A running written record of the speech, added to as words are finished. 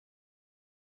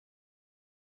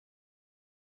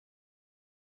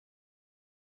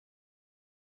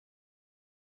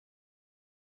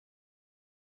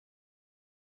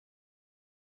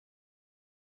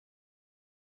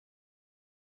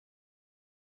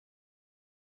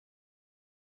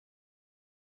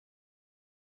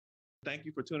Thank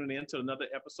you for tuning in to another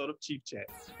episode of Chief Chat.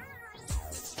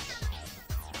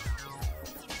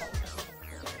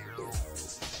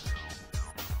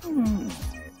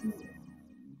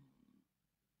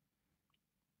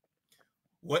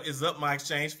 What is up, my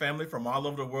exchange family from all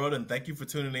over the world, and thank you for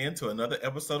tuning in to another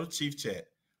episode of Chief Chat.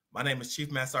 My name is Chief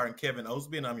Master Sergeant Kevin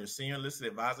Osby, and I'm your Senior Enlisted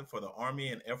Advisor for the Army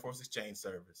and Air Force Exchange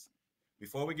Service.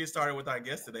 Before we get started with our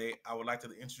guest today, I would like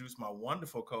to introduce my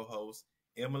wonderful co-host,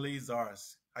 Emily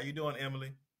Zaris. How you doing,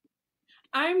 Emily?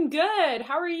 I'm good.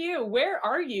 How are you? Where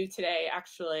are you today,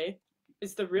 actually,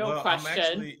 is the real question. I'm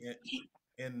actually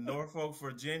in Norfolk,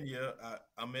 Virginia.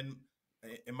 I'm in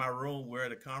my room. We're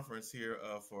at a conference here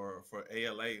for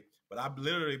ALA, but I've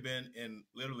literally been in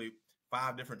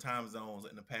 5 different time zones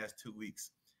in the past 2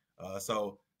 weeks.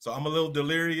 So I'm a little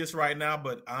delirious right now,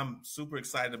 but I'm super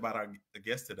excited about our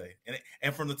guest today.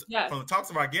 And from the talks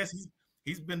of our guest,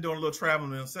 he's been doing a little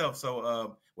traveling himself.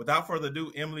 So without further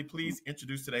ado, Emily, please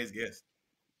introduce today's guest.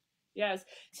 Yes.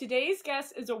 Today's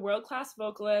guest is a world-class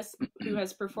vocalist who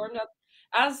has performed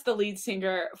as the lead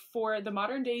singer for the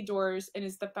modern day Doors and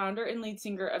is the founder and lead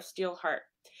singer of SteelHeart.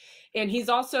 And he's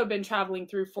also been traveling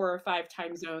through 4 or 5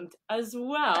 time zones as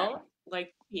well,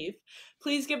 like Chief.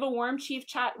 Please give a warm Chief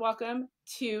Chat welcome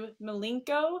to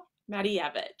Miljenko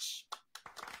Matijevic.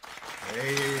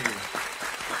 Hey.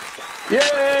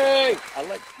 Yay!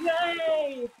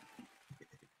 Yay!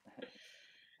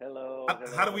 Hello.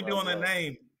 How do we do on that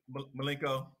name,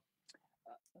 Miljenko?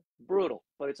 Brutal,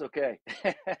 but it's okay.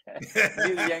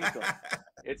 Miljenko.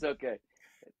 It's okay.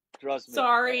 Trust me.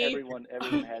 Sorry. Everyone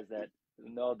has that.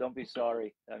 No, don't be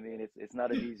sorry. I mean, it's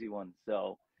not an easy one.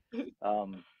 So,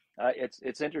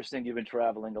 it's interesting. You've been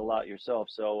traveling a lot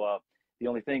yourself. So, the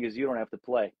only thing is you don't have to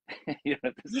play. You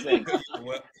don't have to sing.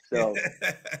 So.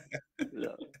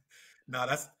 No,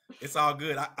 it's all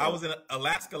good. I was in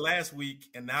Alaska last week,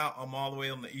 and now I'm all the way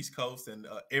on the East Coast and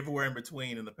everywhere in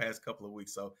between in the past couple of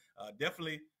weeks. So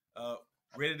definitely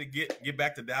ready to get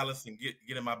back to Dallas and get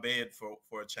in my bed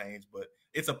for a change. But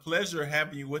it's a pleasure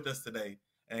having you with us today.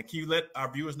 And can you let our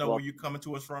viewers know where you're coming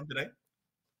to us from today?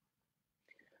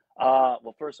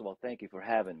 Well, first of all, thank you for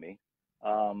having me.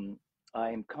 I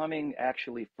am coming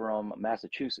actually from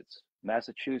Massachusetts,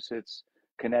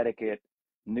 Connecticut,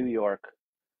 New York,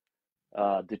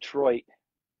 Detroit,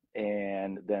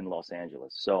 and then Los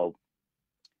Angeles. So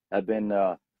I've been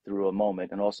through a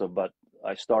moment, but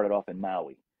I started off in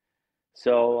Maui.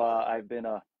 So I've been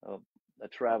a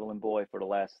traveling boy for the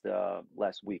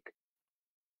last week.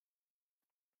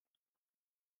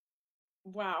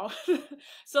 Wow.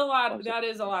 So that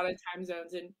is a lot of time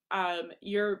zones. And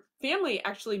your family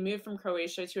actually moved from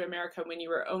Croatia to America when you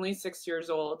were only 6 years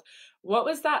old. What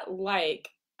was that like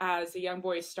as a young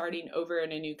boy starting over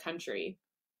in a new country?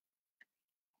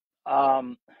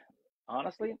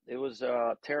 Honestly, it was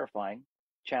terrifying,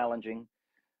 challenging.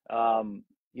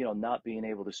 Not being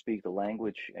able to speak the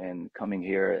language and coming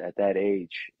here at that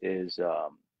age is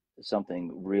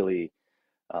something really,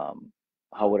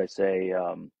 how would I say,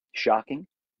 shocking,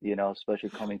 especially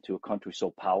coming to a country so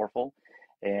powerful.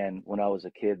 And when I was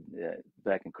a kid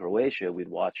back in Croatia, we'd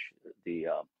watch the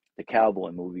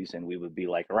cowboy movies, and we would be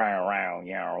like, round,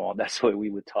 yeah, that's the way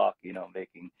we would talk,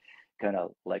 making kind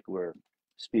of like we're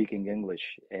speaking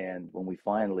English. And when we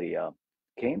finally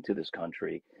came to this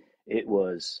country, it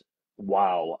was,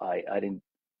 wow. I didn't,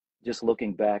 just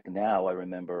looking back now, I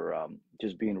remember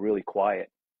just being really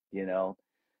quiet,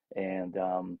 and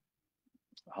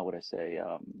how would I say,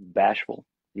 bashful,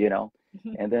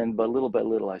 and then, but little by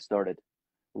little, I started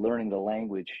learning the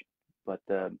language, but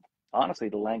honestly,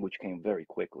 the language came very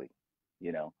quickly,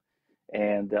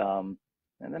 and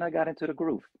then I got into the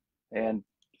groove, and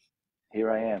here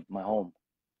I am, my home.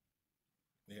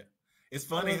 Yeah, it's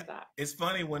funny. It's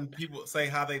funny when people say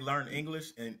how they learn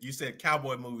English, and you said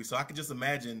cowboy movies, so I can just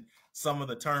imagine some of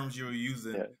the terms you were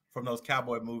using from those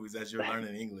cowboy movies as you're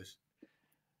learning English.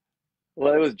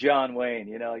 Well, it was John Wayne,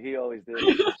 he always did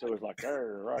it. So it was like, I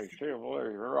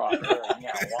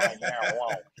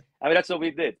mean, that's what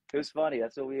we did. It was funny.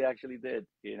 That's what we actually did,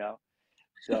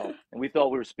 So, and we thought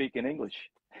we were speaking English.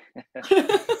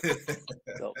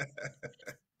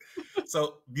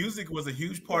 So music was a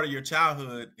huge part of your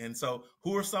childhood. And so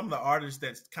who are some of the artists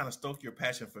that kind of stoked your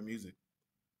passion for music?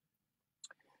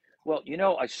 Well,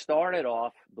 I started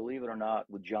off, believe it or not,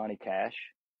 with Johnny Cash.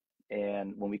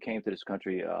 And when we came to this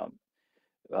country,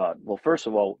 well, first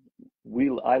of all,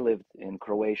 I lived in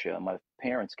Croatia. My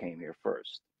parents came here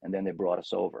first, and then they brought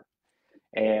us over.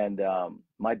 And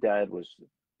my dad was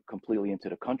completely into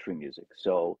the country music.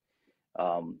 So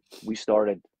we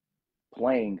started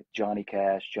playing Johnny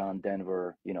Cash, John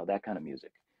Denver, that kind of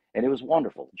music. And it was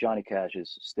wonderful. Johnny Cash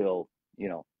is still,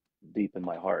 deep in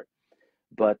my heart.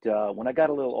 But when I got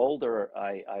a little older,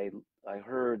 I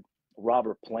heard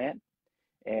Robert Plant.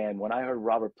 And when I heard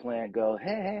Robert Plant go,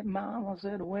 "Hey, mama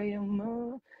said the way you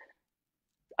move,"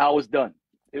 I was done.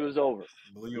 It was over,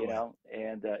 Blew you away.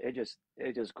 and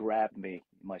it just grabbed me,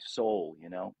 my soul,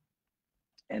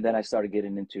 And then I started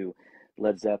getting into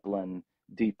Led Zeppelin,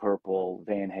 Deep Purple,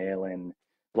 Van Halen,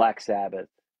 Black Sabbath,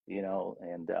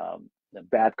 and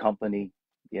Bad Company,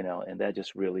 and that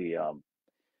just really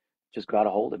just got a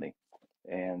hold of me.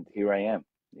 And here I am,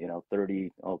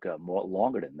 30, oh God, more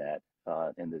longer than that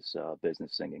in this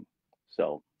business singing.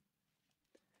 So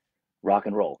rock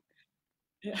and roll.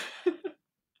 Yeah.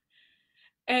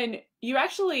 And you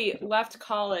actually left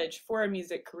college for a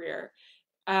music career,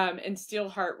 and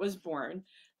SteelHeart was born.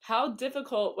 How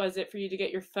difficult was it for you to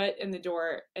get your foot in the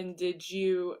door? And did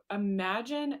you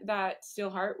imagine that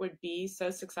SteelHeart would be so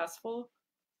successful?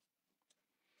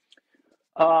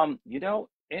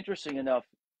 Interesting enough,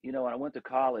 when I went to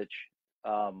college,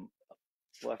 um,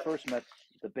 well, I first met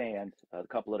the band, a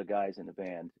couple of the guys in the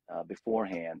band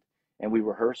beforehand, and we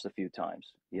rehearsed a few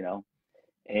times,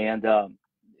 and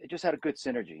it just had a good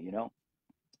synergy,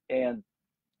 And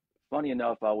funny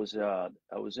enough, I was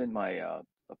in my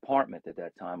apartment at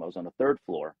that time. I was on the third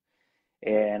floor,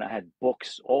 and I had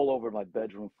books all over my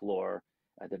bedroom floor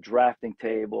at the drafting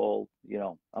table.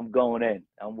 I'm going in,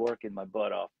 I'm working my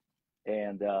butt off,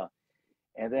 and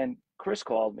then Chris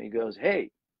called me. He goes, "Hey,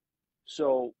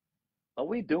 so are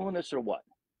we doing this or what?"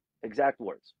 Exact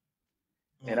words.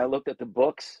 And I Mm. looked at the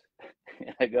books,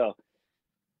 and I go,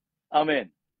 "I'm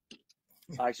in."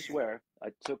 I swear,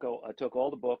 I took all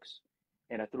the books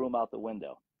and I threw them out the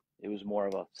window. It was more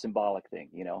of a symbolic thing,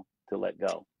 to let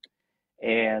go.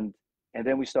 And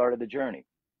then we started the journey.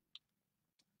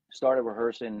 Started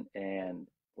rehearsing and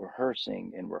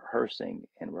rehearsing and rehearsing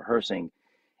and rehearsing,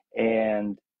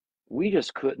 and we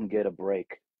just couldn't get a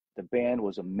break. The band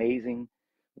was amazing.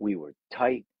 We were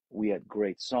tight. We had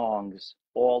great songs,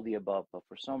 all the above. But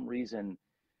for some reason,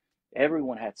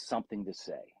 everyone had something to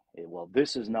say. Well,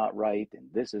 this is not right,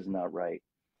 and this is not right.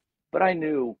 But I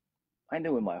knew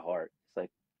in my heart, it's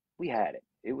like we had it.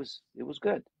 It was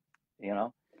good, you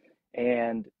know.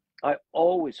 And I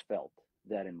always felt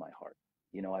that in my heart.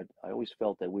 I always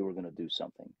felt that we were going to do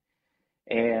something.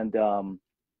 And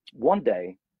one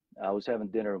day, I was having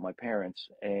dinner with my parents,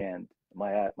 and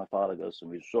my father goes to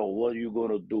me, "So, what are you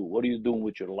going to do? What are you doing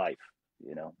with your life?"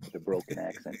 With a broken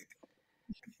accent.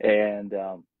 And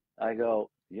I go,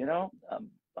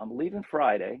 I'm leaving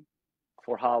Friday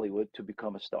for Hollywood to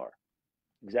become a star.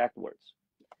 Exact words.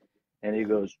 And he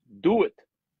goes, "Do it."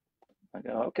 I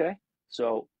go, "Okay."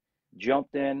 So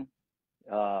jumped in,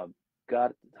 uh,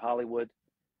 got Hollywood,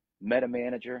 met a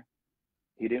manager.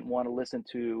 He didn't want to listen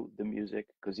to the music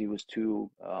because he was too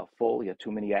full. He had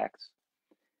too many acts.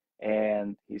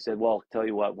 And he said, "Well, tell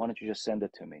you what, why don't you just send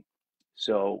it to me?"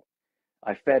 So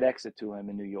I FedExed it to him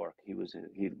in New York.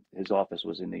 His office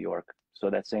was in New York. So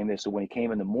that same day, so when he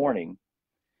came in the morning,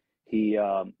 he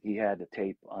had the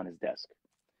tape on his desk,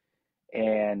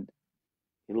 and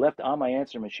he left on my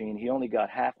answer machine. He only got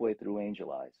halfway through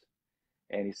Angel Eyes,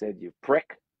 and he said, "You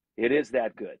prick! It is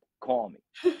that good. Call me."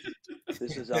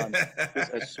 This is on this.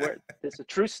 I swear, this is a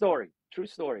true story. True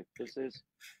story. This is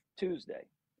Tuesday.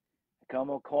 I come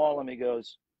and call him. He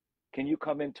goes, "Can you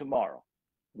come in tomorrow,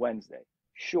 Wednesday?"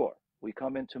 "Sure." We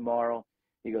come in tomorrow.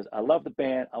 He goes, "I love the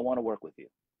band. I want to work with you."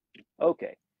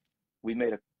 Okay. We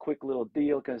made a quick little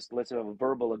deal because let's have a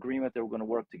verbal agreement that we're going to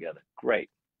work together. Great.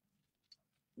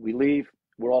 We leave.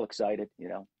 We're all excited.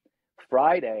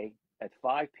 Friday at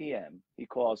 5 p.m., he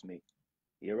calls me.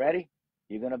 "You ready?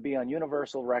 You're going to be on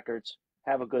Universal Records.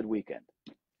 Have a good weekend."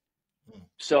 Mm.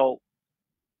 So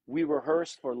we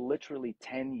rehearsed for literally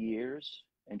 10 years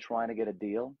and trying to get a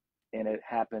deal. And it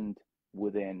happened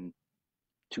within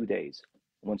 2 days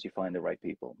once you find the right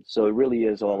people. So it really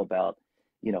is all about,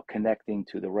 connecting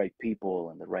to the right people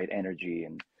and the right energy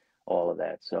and all of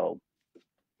that. So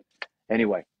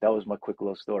anyway, that was my quick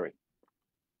little story.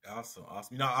 Awesome,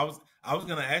 awesome. I was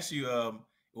gonna ask you,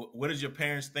 what did your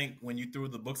parents think when you threw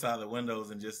the books out of the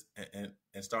windows and just and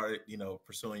started,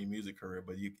 pursuing your music career?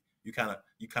 But you kind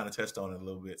of touched on it a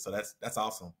little bit, so that's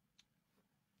awesome.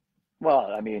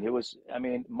 Well,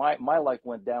 my life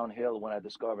went downhill when I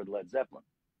discovered Led Zeppelin,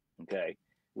 okay,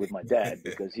 with my dad,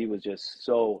 because he was just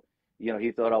so,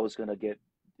 he thought I was going to get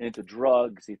into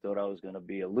drugs. He thought I was going to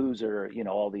be a loser,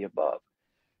 all the above.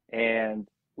 And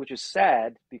which is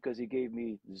sad because he gave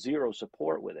me zero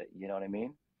support with it. You know what I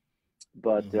mean?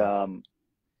 But, Hmm.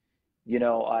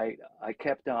 I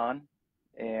kept on,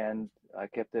 and I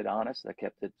kept it honest. I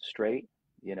kept it straight,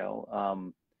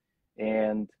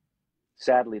 and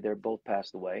Sadly, they're both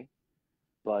passed away.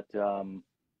 But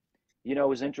you know, it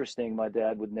was interesting. My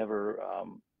dad would never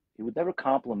he would never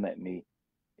compliment me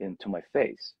into my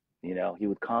face. You know, he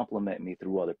would compliment me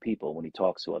through other people when he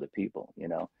talks to other people. You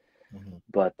know, Mm-hmm.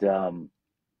 but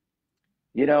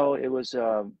you know, it was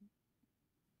the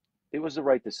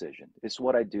right decision. It's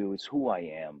what I do. It's who I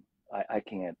am. I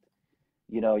can't.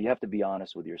 You know, you have to be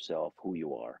honest with yourself, who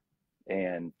you are,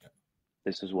 and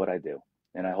this is what I do.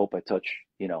 And I hope I touch,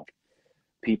 you know,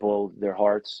 people, their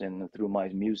hearts, and through my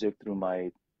music, through my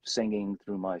singing,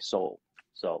 through my soul.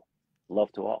 So,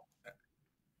 love to all.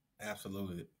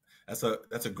 Absolutely. That's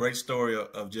a great story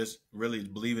of just really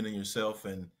believing in yourself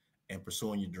and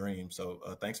pursuing your dream. So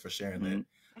thanks for sharing that.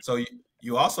 Mm-hmm. So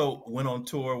you also went on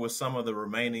tour with some of the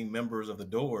remaining members of the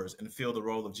Doors and filled the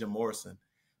role of Jim Morrison.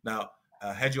 Now,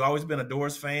 had you always been a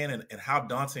Doors fan, and how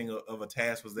daunting of a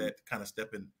task was that to kind of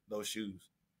step in those shoes?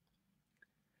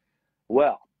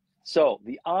 Well, so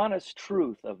the honest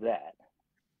truth of that,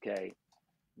 okay,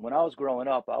 when I was growing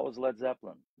up, I was Led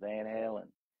Zeppelin, Van Halen,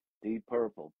 Deep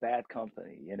Purple, Bad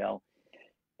Company, you know,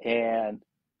 and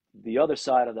the other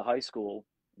side of the high school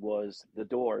was the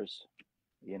Doors,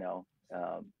 you know,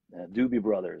 Doobie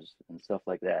Brothers and stuff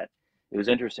like that. It was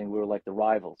interesting. We were like the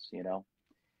rivals, you know,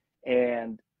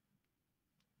 and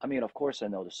I mean, of course, I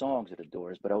know the songs of the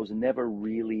Doors, but I was never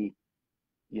really,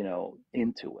 you know,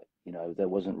 into it. You know, that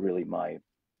wasn't really my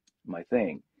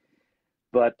thing.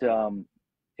 But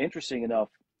interesting enough,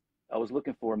 I was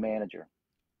looking for a manager,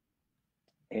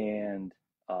 and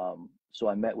so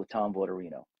I met with Tom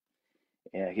Votorino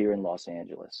here in Los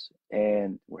Angeles,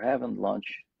 and we're having lunch,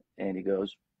 and he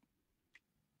goes,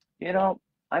 you know,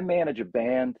 I manage a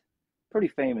band, pretty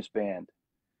famous band.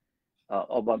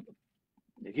 But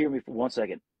hear me for 1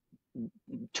 second.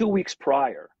 2 weeks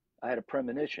prior, I had a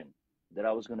premonition that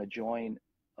I was going to join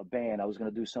a band. I was going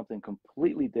to do something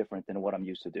completely different than what I'm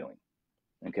used to doing.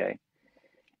 Okay.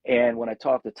 And when I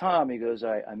talked to Tom, he goes,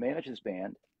 I manage this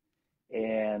band,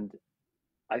 and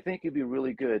I think you'd be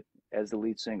really good as the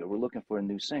lead singer. We're looking for a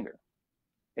new singer.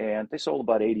 And they sold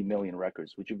about 80 million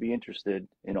records. Would you be interested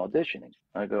in auditioning?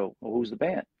 I go, well, who's the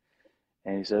band?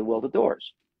 And he said, well, the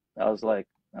Doors. I was like,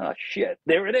 oh, shit,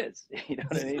 there it is. You know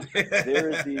what I mean? There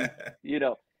is the, you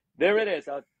know, there it is.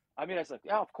 I mean, I was like,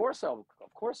 yeah, of course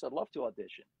I'd love to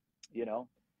audition, you know?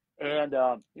 And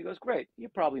he goes, great. You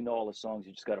probably know all the songs.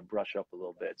 You just got to brush up a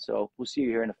little bit. So we'll see you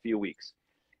here in a few weeks.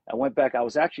 I went back. I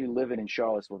was actually living in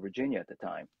Charlottesville, Virginia at the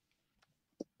time.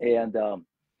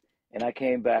 And I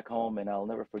came back home, and I'll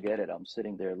never forget it. I'm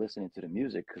sitting there listening to the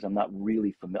music because I'm not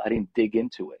really familiar. I didn't dig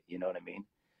into it, you know what I mean?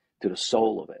 To the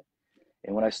soul of it.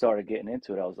 And when I started getting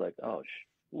into it, I was like, oh,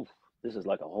 oof, this is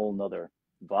like a whole nother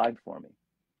vibe for me.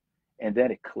 And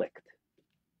then it clicked.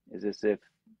 It's as if,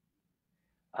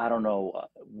 I don't know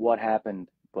what happened,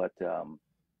 but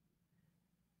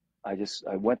I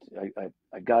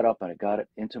got up and I got it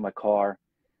into my car.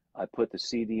 I put the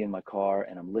CD in my car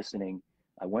and I'm listening.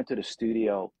 I went to the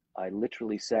studio. I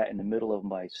literally sat in the middle of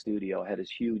my studio. I had this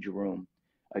huge room.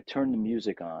 I turned the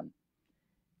music on,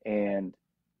 and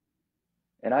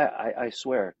I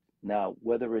swear now,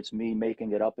 whether it's me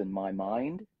making it up in my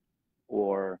mind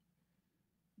or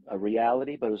a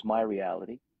reality, but it was my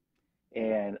reality.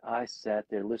 And I sat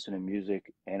there listening to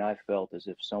music, and I felt as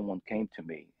if someone came to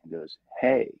me and goes,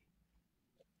 hey,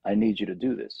 I need you to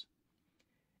do this.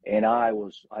 And I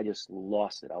just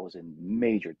lost it. I was in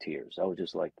major tears. I was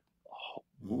just like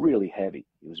really heavy.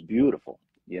 It was beautiful,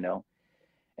 you know?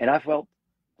 And I felt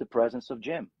the presence of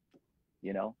Jim,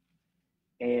 you know?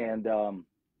 And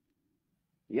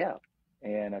yeah.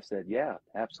 And I said, yeah,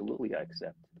 absolutely, I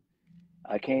accept.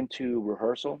 I came to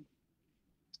rehearsal.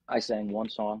 I sang one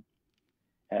song,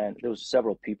 and there was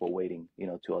several people waiting, you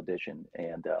know, to audition.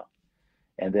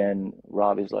 And then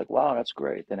Robbie's like, wow, that's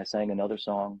great. Then I sang another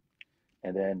song.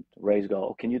 And then Ray's go,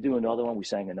 oh, can you do another one? We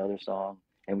sang another song,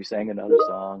 and we sang another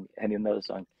song, and another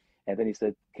song. And then he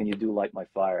said, can you do Light My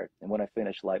Fire? And when I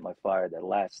finished Light My Fire, that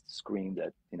last scream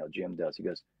that, you know, Jim does, he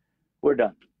goes, we're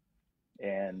done.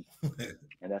 And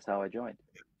that's how I joined.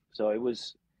 So it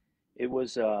was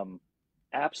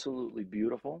absolutely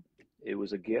beautiful. It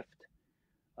was a gift.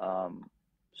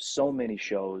 So many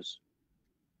shows.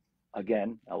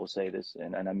 Again, I will say this,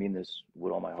 and I mean this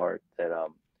with all my heart, that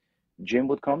Jim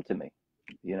would come to me.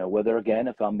 You know, whether, again,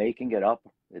 if I'm making it up,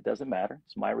 it doesn't matter.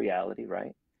 It's my reality,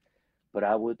 right? But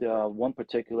I would, one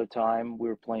particular time, we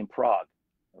were playing Prague,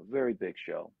 a very big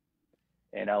show.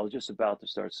 And I was just about to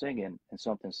start singing, and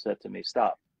something said to me,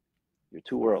 stop. You're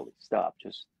too early. Stop.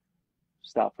 Just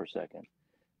stop for a second.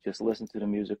 Just listen to the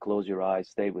music. Close your eyes.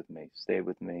 Stay with me. Stay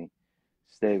with me.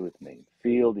 Stay with me.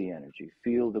 Feel the energy.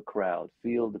 Feel the crowd.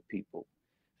 Feel the people.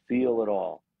 feel it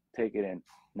all, take it in,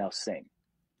 now sing.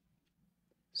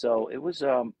 So it was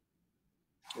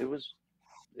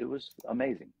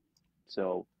amazing.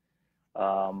 So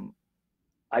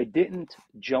I didn't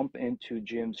jump into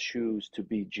Jim's shoes to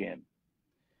be Jim.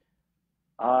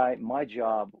 My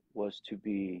job was to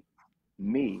be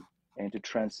me and to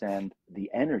transcend the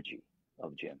energy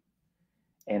of Jim.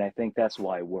 And I think that's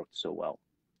why it worked so well.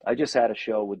 I just had a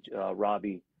show with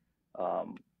Robbie,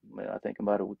 I think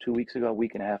about 2 weeks ago, a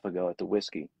week and a half ago at the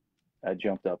Whiskey. I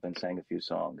jumped up and sang a few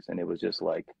songs, and it was just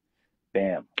like,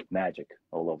 bam, magic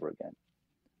all over again.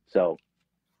 So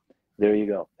there you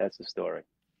go. That's the story.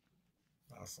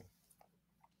 Awesome.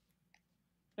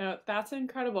 No, that's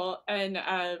incredible. And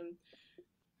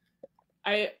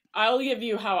I'll give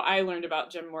you how I learned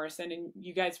about Jim Morrison, and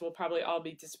you guys will probably all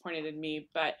be disappointed in me,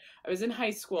 but I was in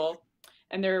high school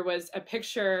and there was a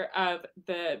picture of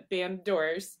the band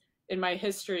Doors in my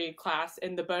history class,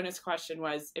 and the bonus question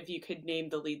was if you could name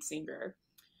the lead singer.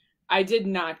 I did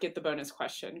not get the bonus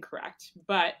question correct,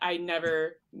 but I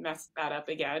never messed that up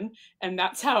again. And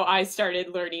that's how I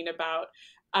started learning about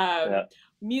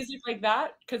music like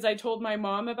that, because I told my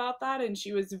mom about that and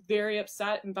she was very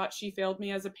upset and thought she failed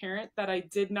me as a parent that I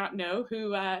did not know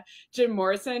who Jim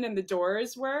Morrison and the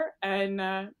Doors were.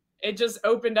 And it just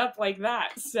opened up like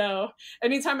that. So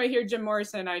anytime I hear Jim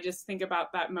Morrison, I just think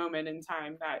about that moment in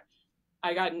time that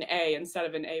I got an A instead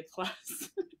of an A+.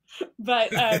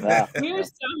 But we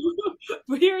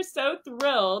are so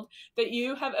thrilled that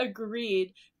you have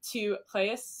agreed to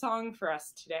play a song for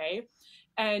us today.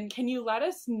 And can you let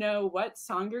us know what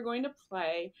song you're going to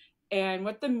play and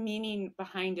what the meaning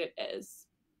behind it is?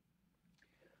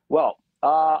 Well,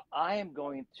 I am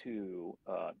going to,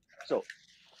 so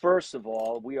first of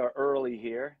all, we are early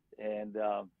here, and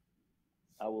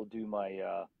I will do my,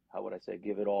 how would I say,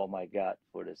 give it all my got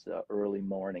for this early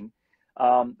morning.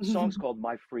 The song's called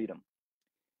My Freedom.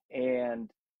 And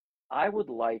I would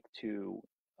like to,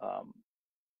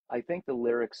 I think the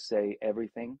lyrics say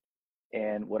everything.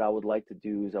 And what I would like to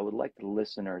do is I would like the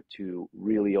listener to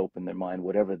really open their mind,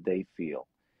 whatever they feel.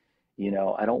 You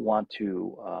know, I don't want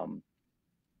to,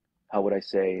 how would I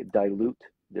say, dilute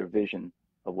their vision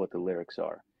of what the lyrics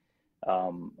are.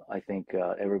 I think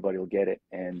everybody will get it,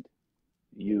 and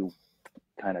you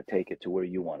kind of take it to where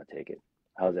you want to take it.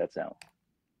 How's that sound?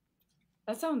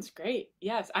 That sounds great.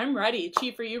 Yes, I'm ready.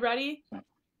 Chief, are you ready?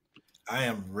 I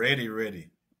am ready.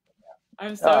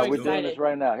 I'm so excited. We're doing this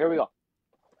right now. Here we go.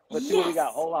 Let's see what we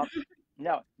got. Hold on.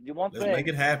 Now, Let's make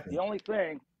it happen. The only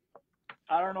thing,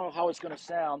 I don't know how it's going to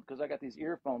sound because I got these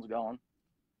earphones going.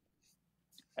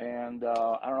 And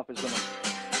I don't know if it's going to,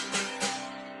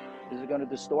 is it going to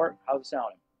distort? How's it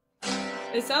sounding?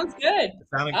 It sounds good.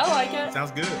 I like it. It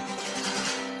sounds good.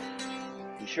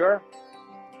 You sure?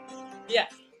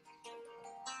 Yes.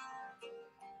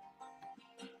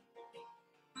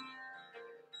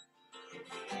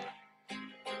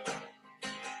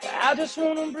 I just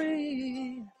want to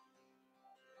breathe.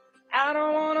 I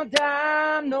don't want to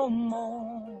die no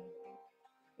more.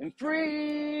 And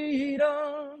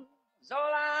freedom is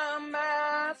all I'm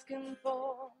asking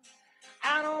for.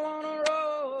 I don't want to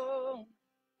run,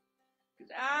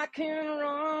 'cause I can't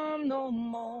run no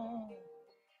more.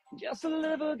 Just to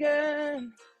live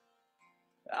again.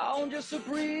 I want just to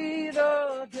breathe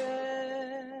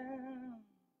again.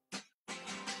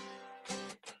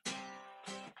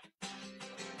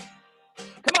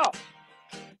 Come on.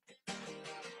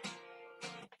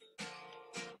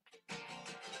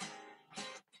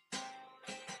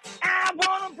 I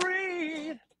want to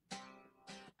breathe.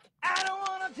 I don't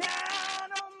want to die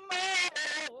no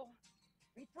more.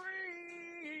 And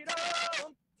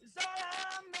freedom is all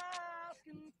I'm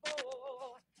asking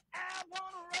for. I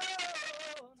want to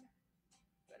run,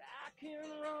 but I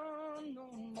can't run no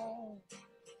more.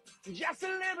 Just to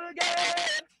live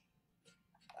again.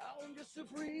 I want just to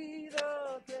breathe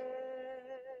again.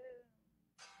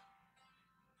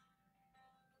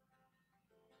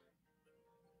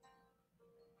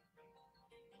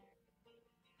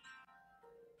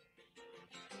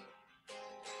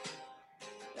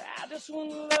 I just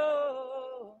want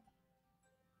love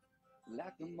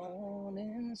like the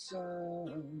morning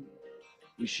sun.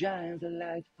 You shine the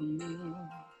light for me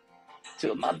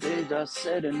till my days are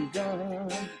said and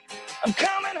done. I'm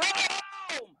coming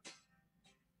home.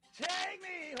 Take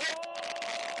me home.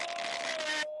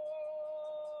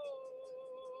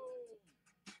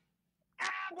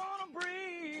 I want to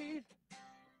breathe.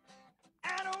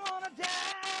 I don't want to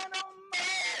die no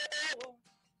more.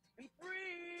 And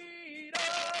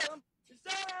freedom is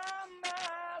all I'm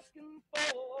asking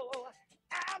for.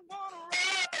 I want to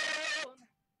run,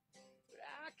 but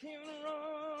I can't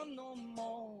run no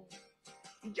more.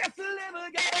 Just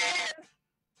again,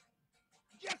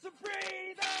 just to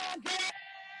breathe again.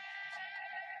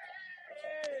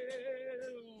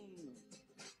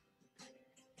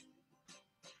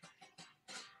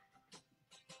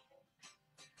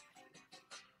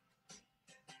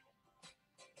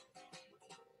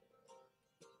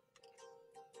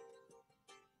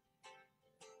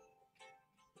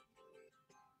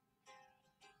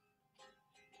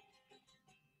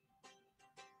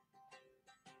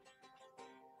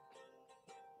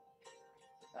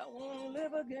 I want to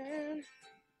live again.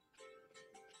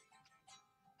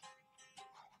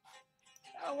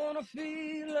 I want to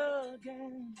feel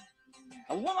again.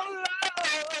 I want to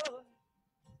love.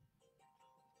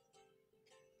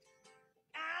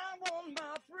 I want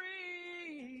my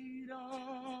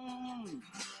freedom.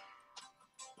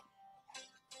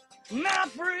 My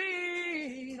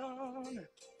freedom.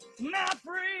 My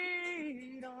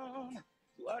freedom.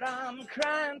 What I'm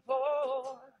crying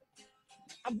for.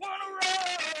 I want to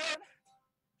run.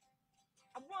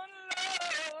 I want to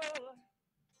love.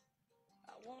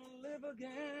 I want to live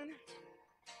again.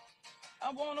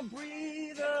 I want to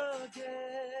breathe again.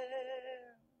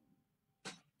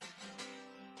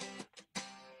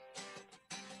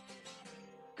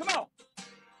 Come on.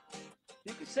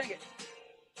 You can sing it.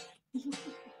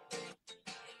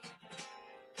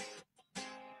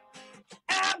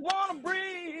 I want to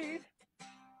breathe.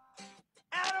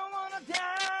 I don't want to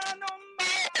die no more.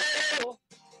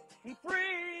 And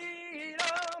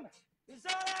freedom is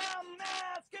all I'm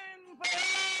asking for.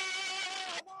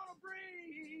 I want to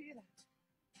breathe.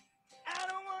 I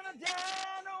don't want to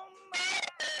die no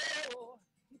more.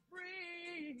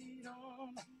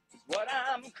 Freedom is what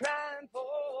I'm crying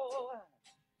for.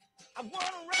 I want to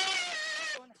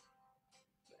run,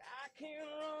 but I can't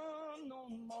run no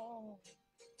more.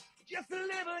 Just to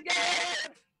live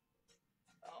again.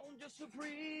 Oh, just to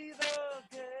breathe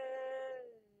again.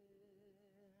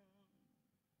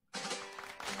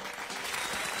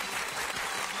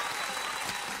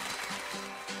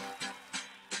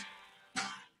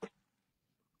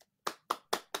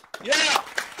 Yeah.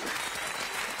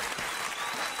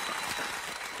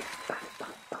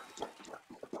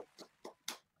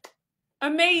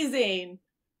 Amazing.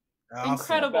 Awesome.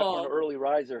 Incredible. Back on an early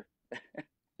riser.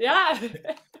 Yeah. I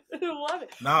love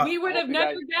it. No, We would have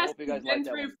never guessed you we've guys been like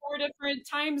that through one. 4 different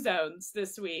time zones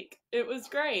this week. It was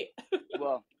great.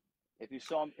 Well, if you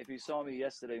saw me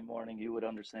yesterday morning, you would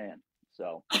understand.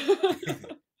 So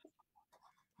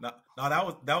no,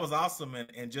 that was awesome,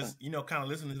 and just kind of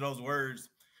listening to those words,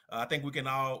 I think we can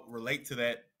all relate to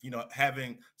that.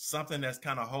 Having something that's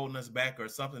kind of holding us back or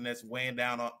something that's weighing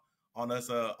down on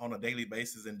us on a daily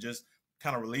basis, and just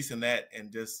kind of releasing that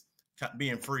and just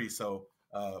being free. So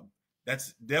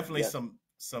that's definitely some.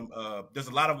 There's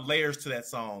a lot of layers to that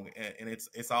song, and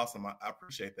it's awesome. I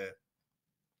appreciate that.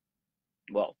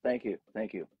 Well, thank you.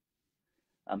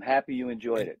 I'm happy you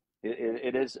enjoyed it.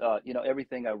 It is,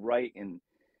 everything I write and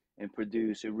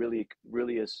produce, it really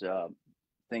is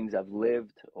things I've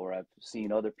lived or I've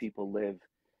seen other people live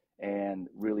and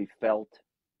really felt,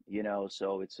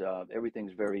 so it's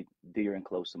everything's very dear and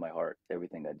close to my heart,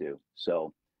 everything I do.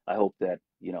 So I hope that,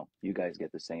 you guys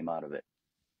get the same out of it.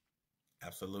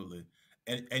 Absolutely.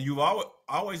 And you've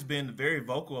always been very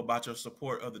vocal about your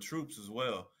support of the troops as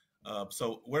well.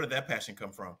 So where did that passion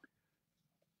come from?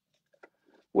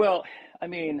 Well, I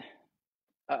mean,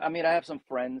 I have some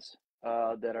friends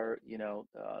that are,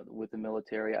 with the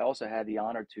military. I also had the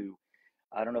honor to,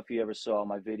 I don't know if you ever saw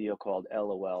my video called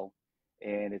LOL,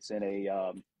 and it's in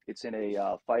a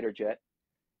fighter jet,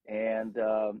 and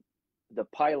the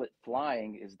pilot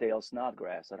flying is Dale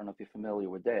Snodgrass. I don't know if you're familiar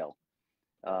with Dale.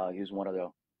 He was one of the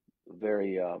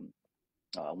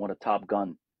one of Top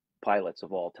Gun pilots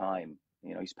of all time.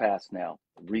 He's passed now,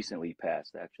 recently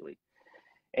passed actually,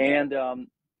 and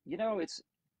it's.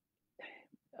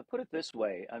 I put it this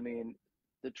way. I mean,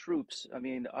 the troops. I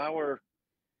mean, how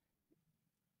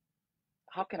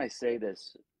can I say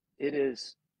this? It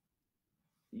is,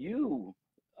 you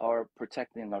are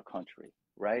protecting our country,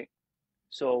 right?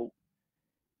 So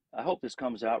I hope this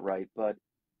comes out right, but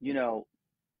you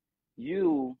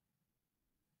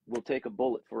will take a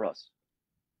bullet for us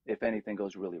if anything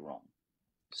goes really wrong.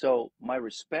 So my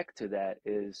respect to that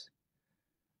is,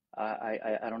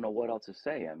 I don't know what else to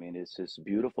say. I mean, it's just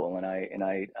beautiful, and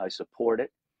I support it.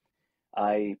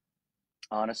 I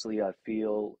honestly, I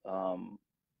feel,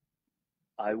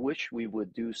 I wish we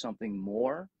would do something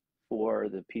more for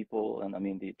the people, and I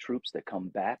mean the troops that come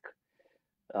back,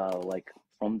 like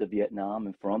from the Vietnam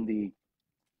and from the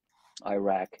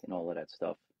Iraq and all of that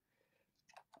stuff.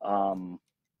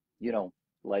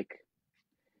 Like,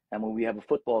 and when we have a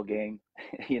football game,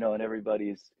 and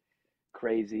everybody's,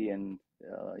 crazy and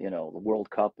you know, the World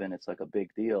Cup, and it's like a big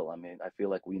deal. I mean, I feel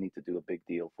like we need to do a big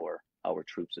deal for our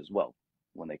troops as well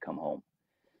when they come home.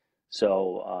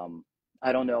 So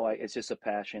I don't know. It's just a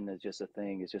passion. It's just a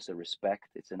thing. It's just a respect.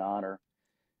 It's an honor,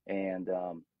 and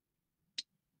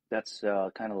that's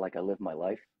kind of like I live my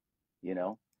life, you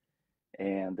know.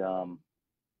 And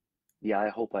yeah, I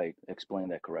hope I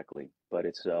explained that correctly. But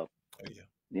it's Oh, yeah.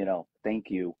 you know, thank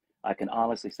you. I can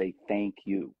honestly say thank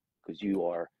you because you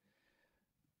are.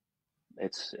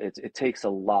 It takes a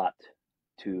lot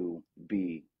to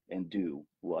be and do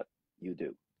what you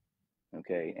do.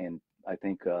 Okay, and I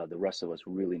think the rest of us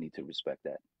really need to respect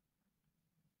that.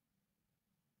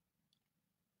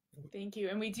 Thank you.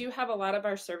 And we do have a lot of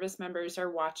our service members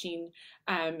are watching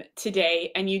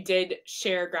today, and you did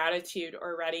share gratitude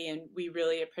already, and we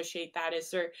really appreciate that. Is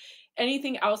there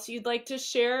anything else you'd like to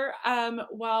share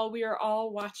while we are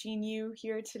all watching you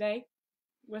here today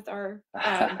with our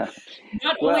not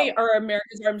Well, only our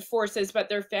America's Armed Forces, but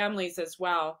their families as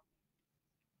well?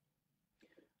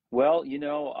 well, you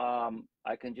know,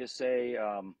 I can just say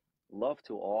love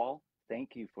to all.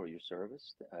 Thank you for your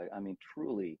service. I mean,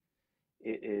 truly,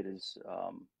 it is.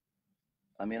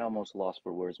 I mean, I almost lost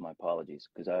for words. My apologies,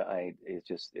 because it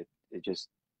just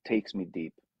takes me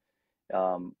deep.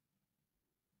 Um,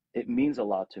 it means a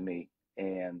lot to me,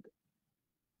 and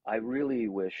I really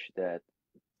wish that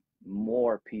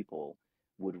more people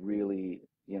would really,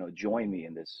 you know, join me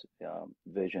in this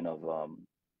vision of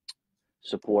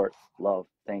support, love.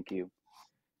 Thank you.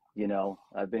 You know,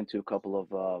 I've been to a couple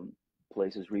of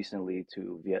places recently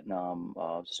to Vietnam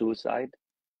suicide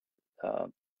uh,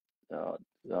 uh,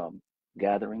 um,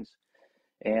 gatherings,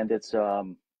 and it's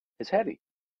heavy,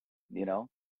 you know.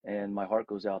 And my heart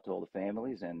goes out to all the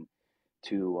families and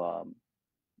to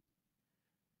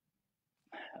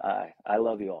I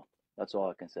love you all. That's all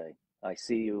I can say. I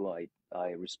see you. I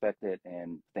respect it,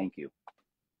 and thank you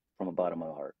from the bottom of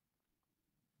my heart.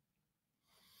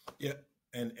 Yeah,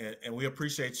 and we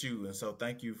appreciate you, and so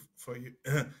thank you for you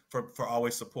for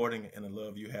always supporting and the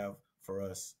love you have for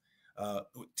us.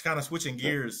 Kind of switching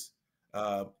gears,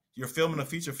 you're filming a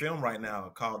feature film right now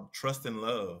called Trust and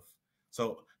Love.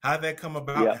 So how did that come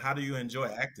about, Yeah. and how do you enjoy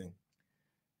acting?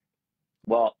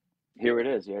 Well, here it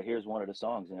is. Yeah, here's one of the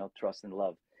songs. You know, Trust and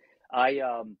Love. I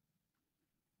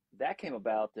that came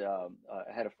about.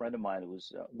 I had a friend of mine who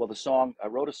was well. The song I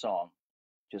wrote a song.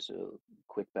 Just a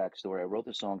quick backstory. I wrote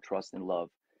the song Trust and Love,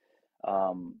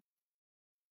 um,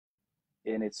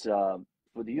 and it's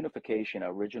for the unification. I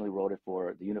originally wrote it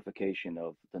for the unification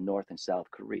of the North and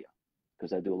South Korea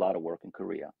because I do a lot of work in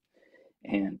Korea.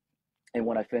 And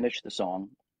when I finished the song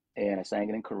and I sang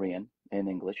it in Korean and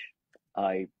English,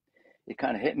 I it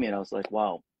kind of hit me, and I was like,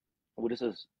 wow, well, this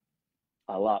is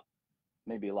a lot,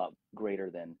 maybe a lot greater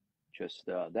than just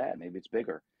that. Maybe it's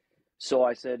bigger. So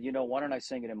I said, you know, why don't I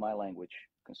sing it in my language,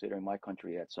 considering my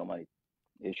country had so many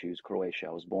issues, Croatia.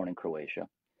 I was born in Croatia.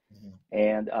 Mhm.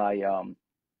 And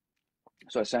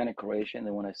so I sang in Croatian. And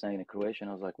then when I sang it in Croatian,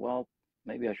 I was like, well,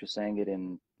 maybe I should sing it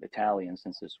in Italian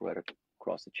since it's right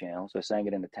across the channel. So I sang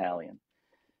it in Italian.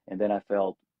 And then I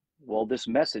felt, well, this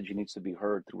message needs to be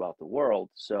heard throughout the world.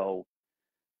 So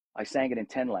I sang it in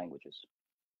 10 languages.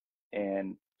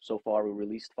 And so far we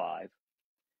released 5.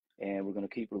 And we're going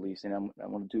to keep releasing. I'm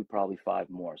going to do probably 5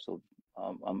 more. So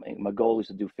my goal is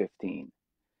to do 15.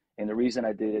 And the reason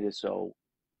I did it is so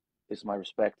it's my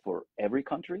respect for every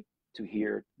country to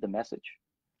hear the message,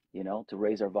 you know, to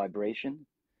raise our vibration.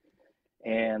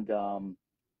 And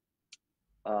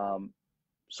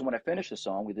so when I finished the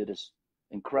song, we did this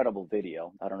incredible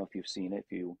video. I don't know if you've seen it.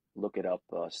 If you look it up,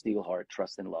 SteelHeart,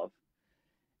 Trust and Love.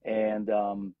 And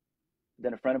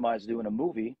then a friend of mine is doing a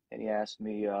movie, and he asked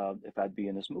me if I'd be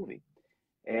in this movie.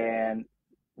 And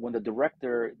when the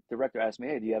director asked me,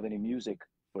 hey, do you have any music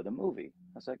for the movie?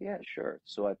 I was like, yeah, sure.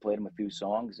 So I played him a few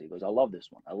songs. He goes, I love this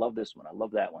one. I love this one. I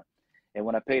love that one. And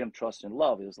when I played him Trust and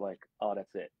Love, it was like, oh,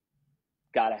 that's it.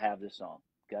 Got to have this song.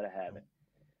 Got to have it.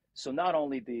 So not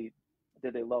only did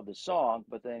they love the song,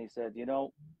 but then he said, you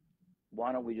know,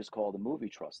 why don't we just call the movie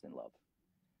Trust and Love?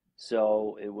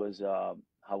 So it was,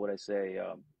 how would I say,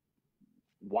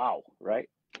 wow, right?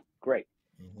 Great.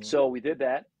 Mm-hmm. So we did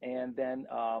that, and then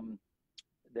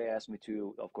they asked me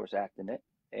to, of course, act in it,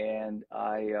 and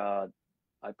I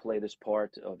play this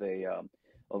part of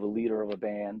a leader of a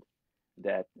band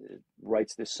that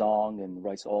writes this song and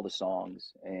writes all the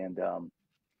songs. And how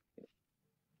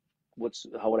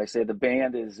would I say, the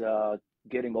band is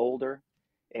getting older,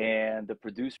 and the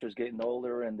producer's getting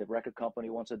older, and the record company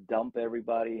wants to dump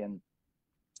everybody, and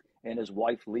his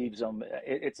wife leaves him.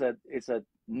 It's a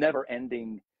never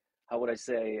ending, how would I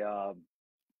say,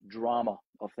 drama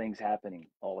of things happening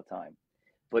all the time.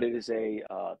 But it is the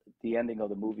ending of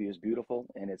the movie is beautiful,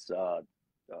 and it's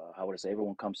how would I say,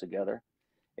 everyone comes together,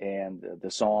 and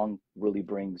the song really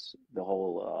brings the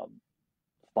whole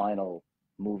final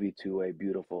movie to a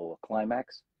beautiful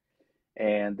climax.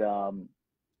 And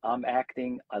I'm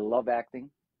acting. I love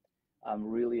acting. I'm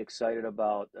really excited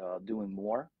about doing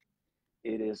more.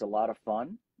 It is a lot of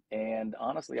fun. And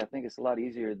honestly, I think it's a lot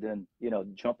easier than,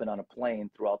 jumping on a plane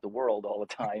throughout the world all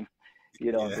the time,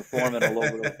 and Yeah. performing all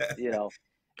over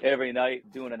every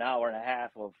night, doing an hour and a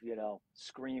half of,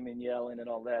 screaming, yelling, and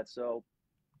all that. So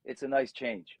it's a nice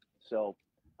change. So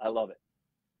I love it.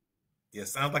 Yeah,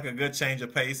 sounds like a good change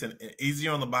of pace and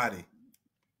easier on the body.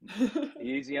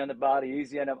 Easy on the body,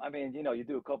 easy on I mean, you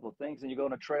do a couple of things and you go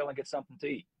on a trail and get something to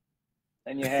eat.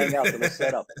 And you hang out till they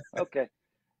set up. Okay.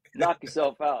 Knock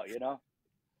yourself out.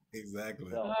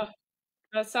 Exactly. So Oh,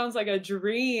 that sounds like a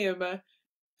dream.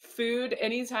 Food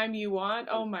anytime you want.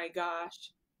 Oh my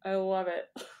gosh. I love it.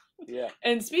 yeah.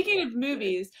 And speaking of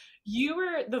movies, you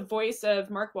were the voice of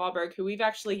Mark Wahlberg, who we've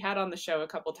actually had on the show a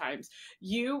couple times.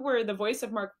 You were the voice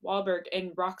of Mark Wahlberg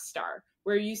in Rockstar,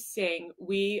 where you sing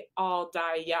We All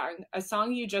Die Young, a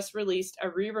song you just released a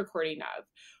re-recording of.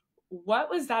 What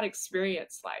was that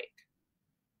experience like?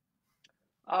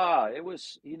 It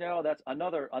was, that's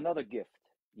another gift,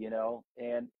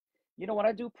 and when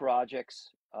I do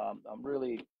projects, I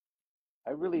really,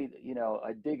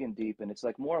 I dig in deep, and it's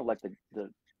like more like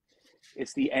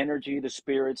it's the energy, the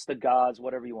spirits, the gods,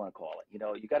 whatever you want to call it.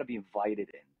 You got to be invited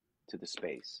in to the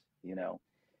space,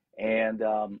 and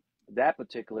that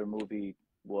particular movie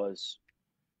as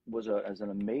an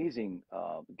amazing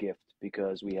gift,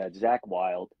 because we had Zach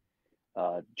Wilde,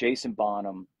 Jason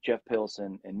Bonham, Jeff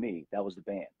Pilson, and me. That was the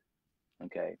band.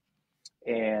 Okay.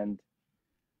 And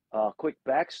quick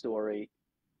backstory,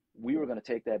 we were going to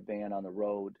take that band on the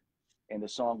road, and the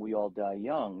song We All Die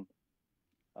Young,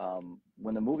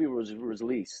 when the movie was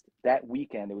released, that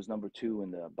weekend it was #2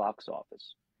 in the box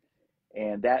office.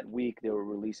 And that week they were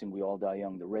releasing We All Die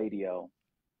Young, the radio,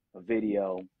 a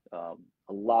video, a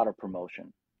lot of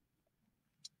promotion.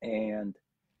 And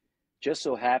just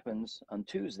so happens on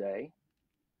Tuesday,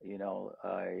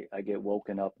 I get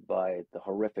woken up by the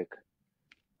horrific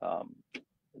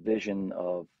vision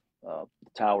of the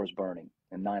towers burning,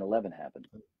 and 9/11 happened.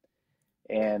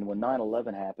 And when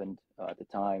 9/11 happened, at the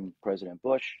time, President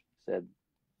Bush said,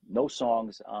 no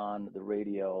songs on the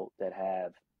radio that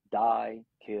have die,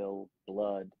 kill,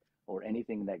 blood, or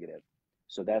anything negative.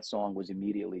 So that song was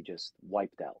immediately just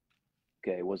wiped out.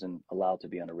 Okay, it wasn't allowed to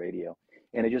be on the radio.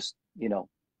 And it just,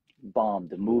 bombed.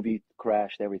 The movie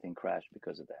crashed, everything crashed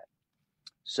because of that.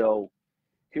 So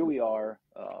here we are,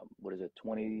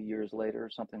 20 years later,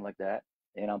 something like that.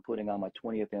 And I'm putting on my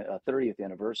 30th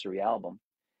anniversary album.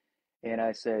 And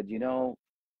I said,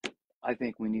 I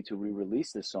think we need to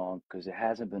re-release this song because it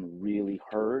hasn't been really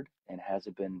heard and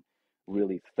hasn't been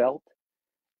really felt.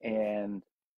 And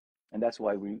that's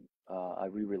why I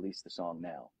re-released the song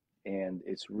now. And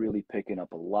it's really picking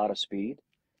up a lot of speed.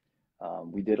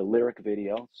 We did a lyric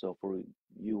video. So for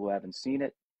you who haven't seen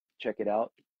it, check it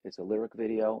out. It's a lyric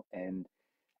video. And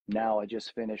now I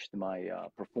just finished my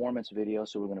performance video.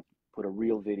 So we're going to put a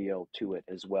real video to it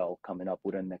as well, coming up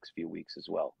within the next few weeks as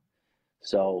well.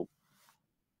 So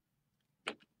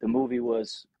the movie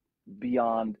was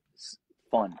beyond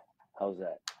fun. How's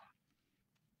that?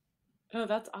 Oh,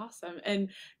 that's awesome. And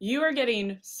you are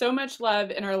getting so much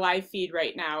love in our live feed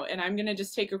right now. And I'm going to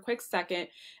just take a quick second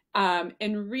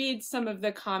and read some of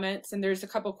the comments. And there's a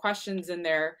couple questions in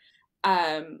there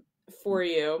for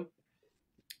you.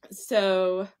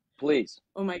 So please.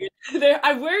 Oh my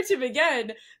goodness. Where to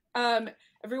begin?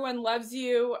 Everyone loves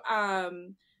you.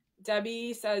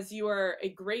 Debbie says you are a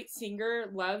great singer,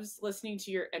 loves listening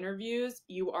to your interviews.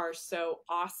 You are so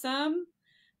awesome.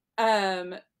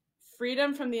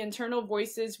 Freedom from the internal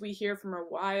voices we hear from her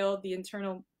wild. The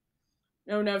internal,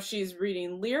 I don't know if she's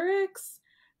reading lyrics.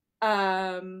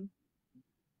 Oh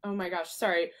my gosh,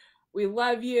 sorry. We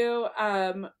love you.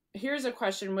 Here's a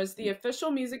question. Was the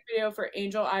official music video for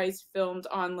Angel Eyes filmed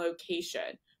on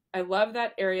location? I love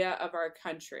that area of our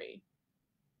country.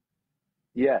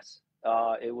 Yes.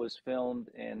 It was filmed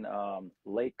in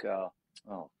Lake,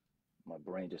 my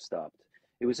brain just stopped.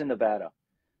 It was in Nevada.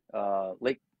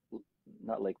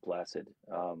 Not Lake Placid.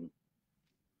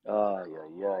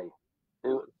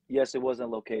 Yes, it was on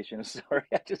location. Sorry,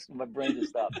 my brain just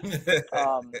stopped.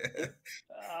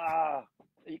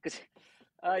 You could,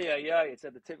 it's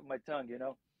at the tip of my tongue,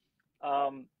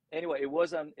 Anyway, it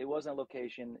was on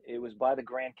location. It was by the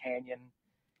Grand Canyon,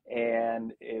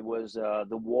 and it was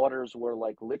the waters were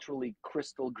like literally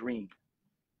crystal green,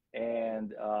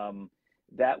 and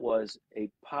that was a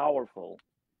powerful,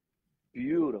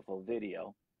 beautiful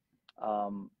video.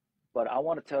 But I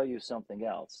want to tell you something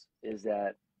else, is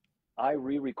that I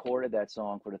re-recorded that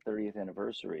song for the 30th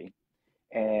anniversary,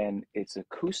 and it's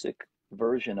acoustic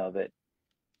version of it,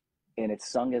 and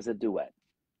it's sung as a duet.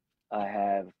 I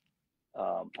have,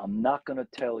 I'm not going to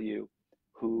tell you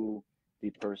who the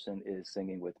person is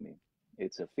singing with me.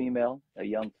 It's a female, a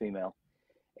young female,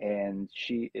 and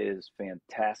she is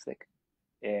fantastic.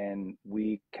 And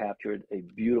we captured a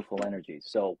beautiful energy.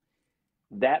 So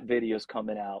that video is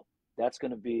coming out. That's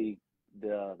going to be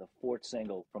the fourth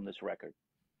single from this record.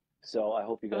 So I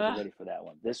hope you guys are ready for that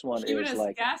one. This one is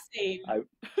like, I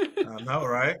know,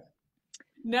 right?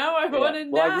 No, I want to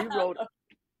know. Well, I rewrote.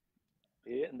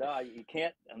 Yeah, no, you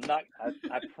can't. I'm not.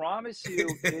 I promise you,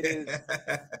 it is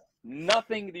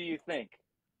nothing that you think.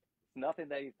 Nothing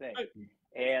that you think.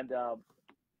 And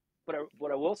but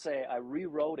what I will say, I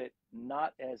rewrote it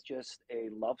not as just a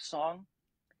love song.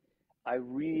 I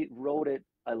rewrote it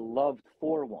a loved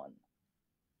for one,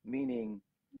 meaning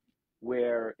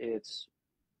where it's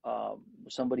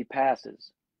somebody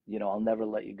passes, you know, I'll never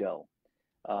let you go.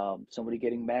 Somebody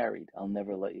getting married, I'll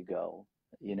never let you go.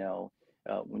 You know,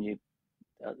 when you,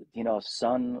 you know, a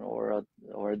son or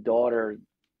a daughter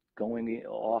going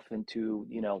off into,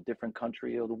 you know, different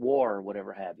country or the war or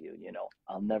whatever have you, you know,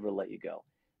 I'll never let you go.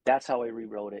 That's how I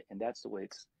rewrote it, and that's the way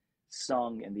it's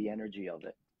sung and the energy of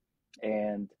it.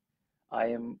 And I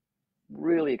am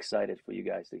really excited for you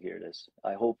guys to hear this.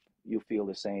 I hope you feel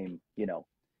the same, you know,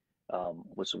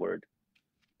 what's the word?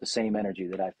 The same energy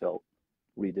that I felt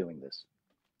redoing this.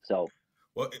 So,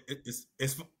 well, it's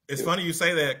funny you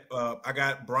say that. I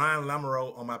got Brian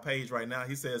Lamoureux on my page right now.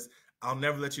 He says "I'll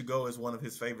Never Let You Go" is one of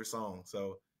his favorite songs.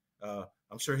 So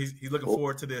I'm sure he's looking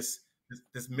forward to this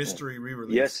mystery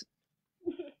re-release. Yes,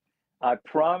 I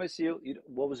promise you.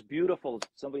 What was beautiful?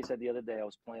 Somebody said the other day I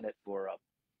was playing it for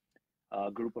a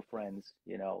group of friends,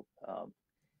 you know,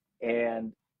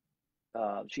 and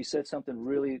she said something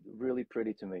really, really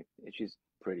pretty to me. She's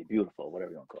pretty, beautiful,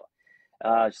 whatever you want to call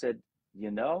it. She said, you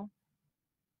know,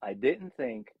 I didn't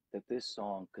think that this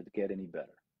song could get any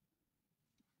better.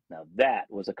 Now that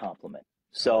was a compliment.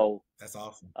 So that's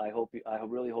awesome. I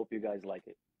really hope you guys like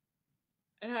it.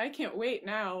 And I can't wait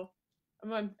now.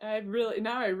 I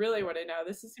really want to know.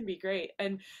 This is gonna be great.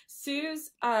 And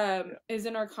Suze is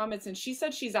in our comments, and she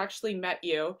said she's actually met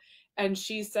you, and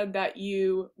she said that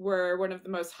you were one of the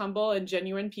most humble and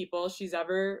genuine people she's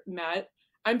ever met.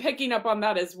 I'm picking up on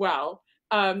that as well.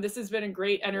 This has been a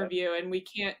great interview, and we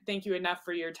can't thank you enough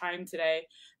for your time today.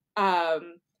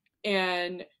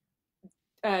 And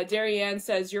Darianne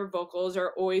says your vocals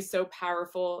are always so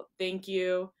powerful. Thank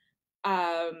you.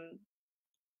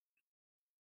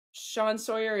 Sean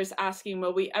Sawyer is asking,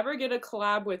 will we ever get a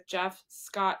collab with Jeff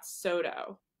Scott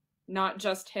Soto? Not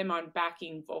just him on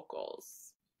backing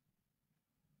vocals.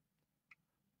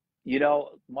 You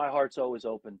know, my heart's always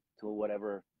open to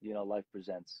whatever, you know, life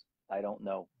presents. I don't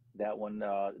know. That one,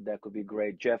 that could be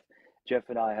great. Jeff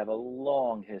and I have a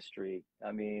long history.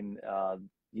 I mean,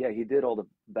 yeah, he did all the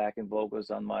backing vocals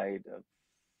on my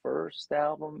first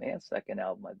album and second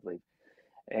album, I believe.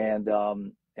 And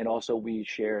also we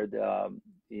shared,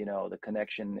 you know, the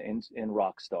connection in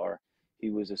Rockstar. He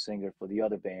was a singer for the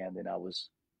other band, and I was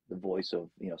the voice of,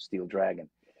 you know, Steel Dragon.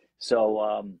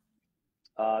 So,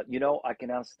 you know, I can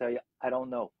honestly tell you, I don't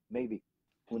know. Maybe.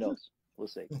 Who knows? We'll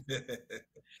see.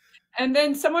 And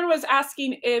then someone was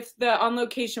asking if the on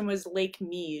location was Lake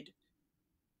Mead.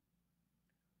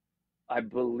 I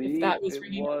believe that was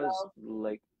it was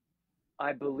Lake.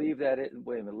 I believe that it.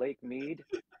 Wait a minute, Lake Mead.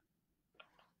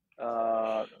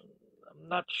 I'm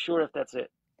not sure if that's it.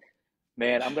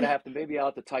 Man, I'm gonna have to. Maybe I'll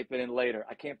have to type it in later.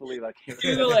 I can't believe I can't.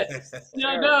 Google it.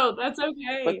 No, that's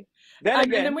okay. But then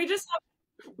again, and then we just have,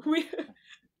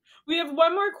 we have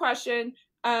one more question.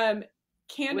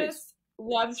 Candace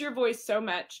loves your voice so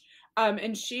much,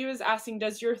 and she was asking,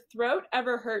 does your throat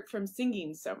ever hurt from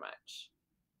singing so much?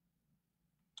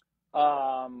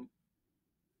 No,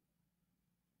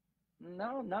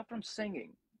 not from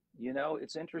singing. You know,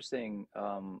 it's interesting.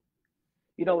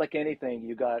 You know, like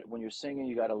anything, when you're singing,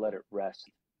 you got to let it rest.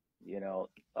 You know,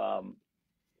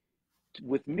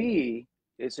 with me,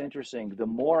 it's interesting. The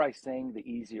more I sing, the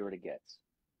easier it gets,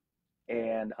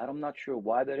 and I'm not sure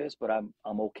why that is, but I'm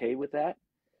okay with that.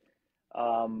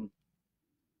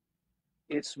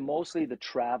 It's mostly the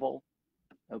travel,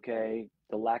 okay,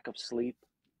 the lack of sleep.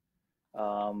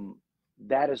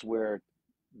 That is where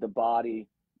the body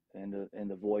and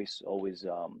the voice always,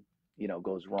 you know,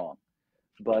 goes wrong.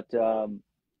 But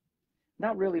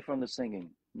not really from the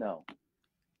singing, no.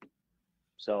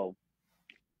 So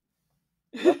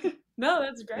No,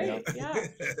 that's You know, great. Yeah.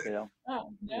 you know,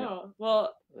 Oh, yeah. no.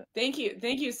 Well, thank you.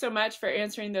 Thank you so much for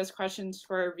answering those questions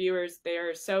for our viewers. They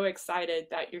are so excited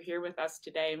that you're here with us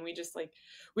today. And we just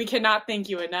we cannot thank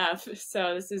you enough.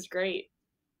 So this is great.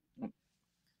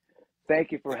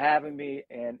 Thank you for having me.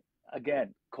 And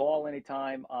again, call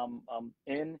anytime. I'm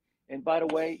in. And by the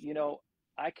way, you know,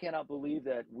 I cannot believe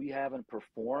that we haven't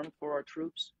performed for our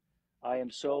troops. I am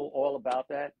so all about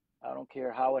that. I don't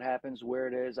care how it happens, where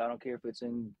it is. I don't care if it's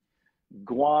in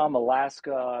Guam,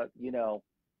 Alaska, you know.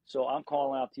 So I'm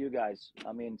calling out to you guys.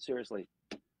 I mean, seriously,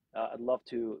 I'd love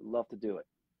to do it.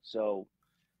 So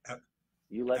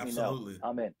you let me know. Absolutely.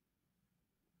 I'm in.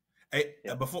 Hey,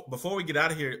 Yeah. before we get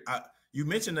out of here, you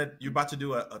mentioned that you're about to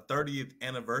do a 30th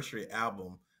anniversary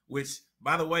album. Which,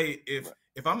 by the way, if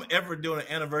I'm ever doing an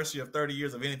anniversary of 30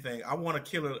 years of anything, I want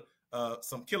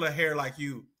some killer hair like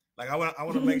you. Like I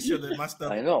want to make sure that my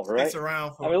stuff I know, right? sticks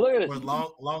around for, look at for it. as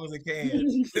long as it can.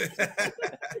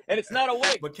 And it's not a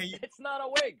wig. But can you? It's not a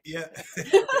wig. Yeah.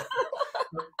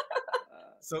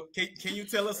 So can you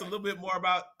tell us a little bit more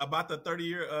about the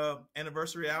 30-year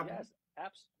anniversary album? Yes,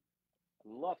 absolutely.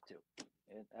 Love to.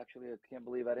 And actually, I can't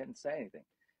believe I didn't say anything.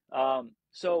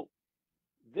 So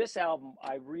this album,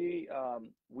 we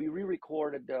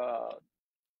re-recorded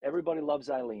 "Everybody Loves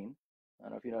Eileen." I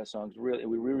don't know if you know the songs. Really,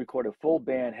 we re-recorded full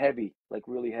band, heavy, like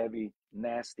really heavy,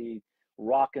 nasty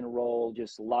rock and roll,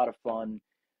 just a lot of fun.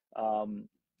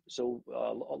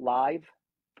 Live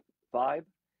 5.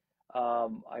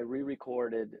 I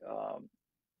re-recorded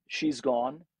 "She's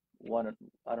Gone." I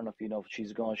don't know if you know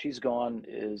 "She's Gone." "She's Gone"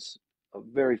 is a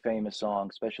very famous song,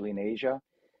 especially in Asia.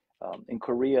 In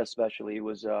Korea, especially,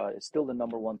 it's still the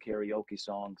 #1 karaoke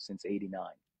song since '89,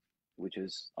 which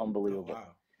is unbelievable.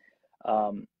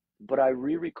 Oh, wow. But I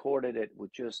re-recorded it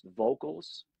with just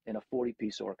vocals in a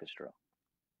 40-piece orchestra,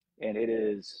 and it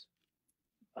is,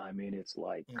 I mean, it's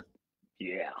like,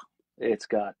 yeah, it's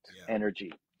got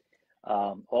energy.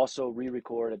 Also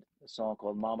re-recorded a song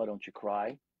called "Mama Don't You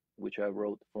Cry," which I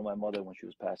wrote for my mother when she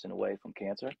was passing away from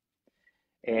cancer.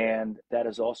 And that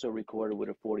is also recorded with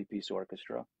a 40-piece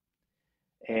orchestra.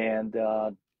 And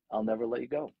 "I'll Never Let You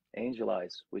Go," Angel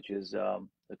Eyes, which is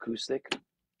acoustic,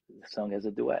 sung as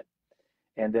a duet.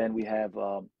 And then we have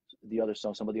the other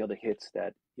songs, some of the other hits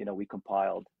that, you know, we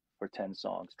compiled for 10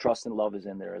 songs. "Trust and Love" is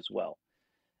in there as well.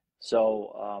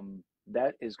 So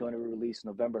that is going to be released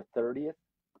November 30th,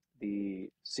 the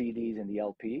CDs and the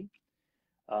LP.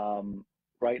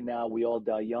 Right now, "We All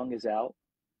Die Young" is out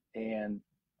and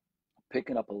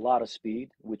picking up a lot of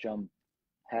speed, which I'm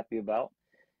happy about.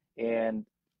 And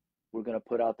we're going to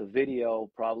put out the video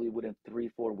probably within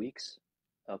 3-4 weeks,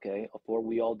 okay, for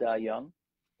 "We All Die Young."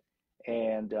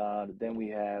 And then we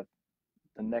have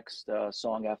the next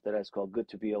song after that is called "Good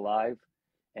to Be Alive."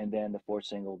 And then the 4th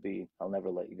single will be "I'll Never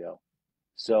Let You Go."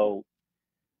 So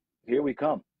here we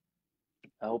come.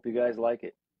 I hope you guys like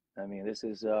it. I mean, this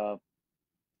is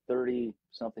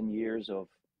 30-something years of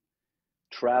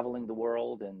traveling the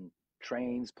world and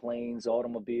trains, planes,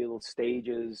 automobiles,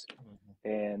 stages,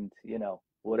 and, you know,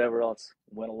 whatever else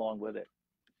went along with it.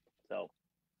 So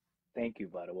thank you,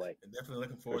 by the way. I'm definitely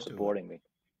looking forward for supporting me.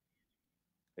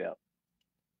 Yeah.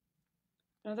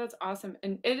 Oh, that's awesome.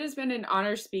 And it has been an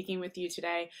honor speaking with you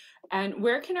today. And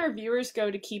where can our viewers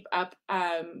go to keep up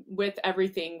with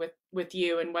everything with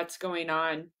you and what's going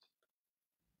on?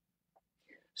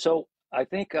 So I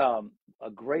think a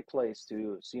great place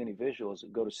to see any visuals,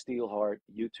 go to SteelHeart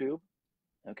YouTube,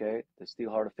 okay, the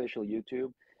SteelHeart official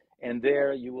YouTube. And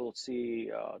there you will see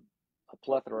a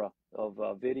plethora of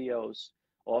videos,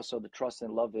 also the "Trust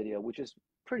and Love" video, which is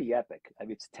pretty epic. I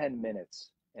mean, it's 10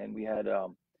 minutes. And we had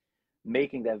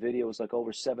making that video was like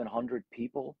over 700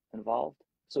 people involved.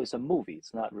 So it's a movie.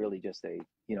 It's not really just a,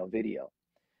 you know, video.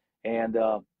 And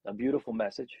a beautiful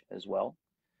message as well.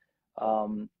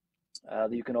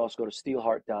 You can also go to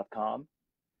SteelHeart.com.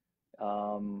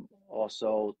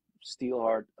 Also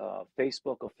SteelHeart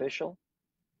Facebook official,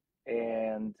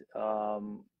 and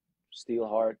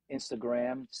SteelHeart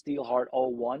Instagram,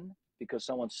 SteelHeart01, because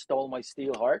someone stole my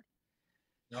SteelHeart.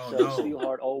 Oh, So no.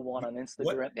 SteelHeart01 on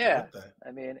Instagram. What? Yeah, What the?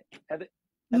 I mean, and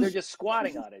they're just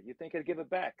squatting on it. You think they'd give it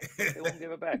back? They won't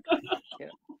give it back. You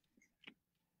know,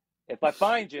 if I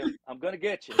find you, I'm gonna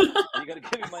get you. You're gonna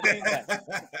give me my name back.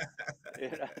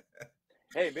 You know?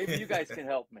 Hey, maybe you guys can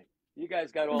help me. You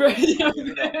guys got all the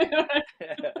you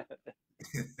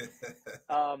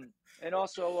know. And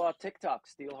also TikTok,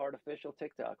 SteelHeart official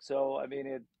TikTok. So I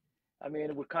mean,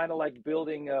 we're kind of like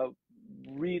building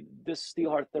this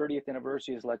SteelHeart 30th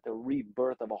anniversary is like the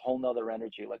rebirth of a whole nother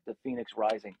energy, like the Phoenix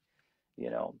Rising. You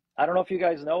know, I don't know if you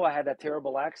guys know, I had that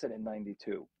terrible accident in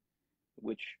 '92,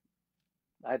 which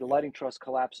I had the lighting truss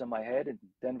collapse on my head in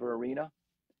Denver Arena,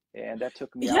 and that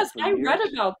took me out Yes, for I read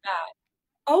years. about that.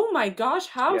 Oh my gosh,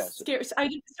 how Yes, scary. I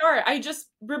didn't start. I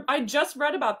just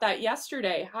read about that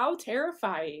yesterday. How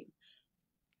terrifying.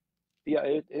 yeah,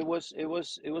 it was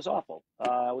awful.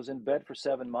 I was in bed for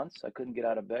 7 months. I couldn't get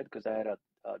out of bed because I had a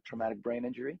traumatic brain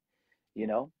injury, you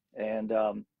know, and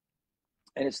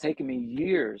it's taken me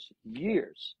years,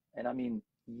 and I mean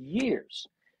years,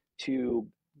 to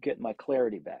get my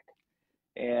clarity back.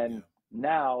 And Yeah.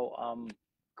 now I'm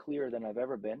clearer than I've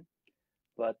ever been.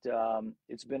 But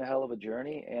it's been a hell of a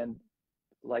journey, and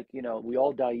like, we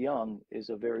all die young is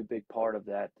a very big part of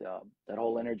that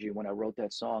whole energy. When I wrote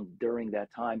that song during that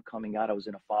time coming out, I was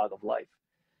in a fog of life,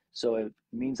 so it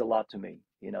means a lot to me,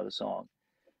 the song.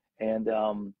 And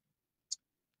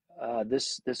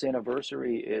this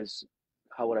anniversary is,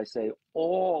 how would I say,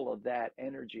 all of that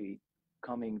energy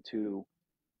coming to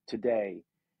today,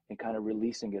 and kind of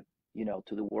releasing it,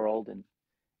 to the world,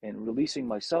 and releasing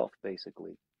myself,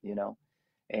 basically,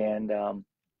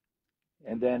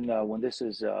 and then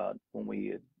when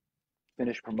we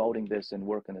finish promoting this and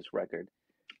working this record,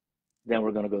 then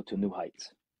we're going to go to new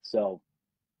heights. So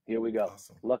here we go.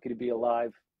 Awesome. Lucky to be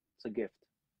alive. It's a gift.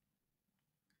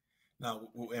 Now,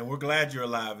 and we're glad you're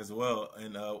alive as well.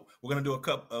 And we're going to do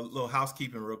a little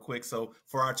housekeeping real quick. So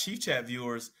for our Chief Chat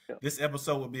viewers, this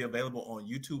episode will be available on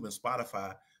YouTube and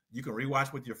Spotify. You can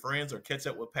rewatch with your friends or catch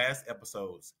up with past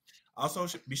episodes. Also,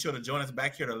 be sure to join us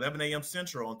back here at 11 a.m.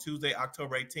 Central on Tuesday,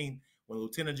 October 18th, when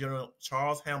Lieutenant General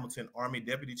Charles Hamilton, Army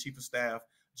Deputy Chief of Staff,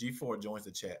 G4, joins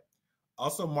the chat.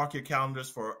 Also, mark your calendars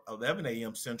for 11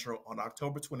 a.m. Central on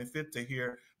October 25th to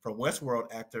hear from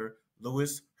Westworld actor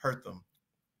Louis Hertham.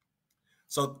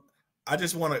 So I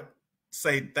just want to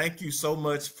say thank you so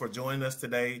much for joining us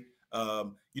today. I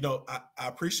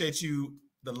appreciate you,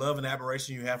 the love and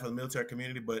admiration you have for the military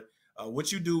community, but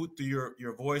what you do through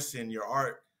your voice and your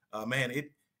art, man,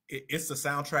 it's the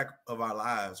soundtrack of our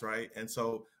lives, right? And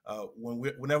so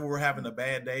whenever we're having a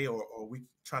bad day or we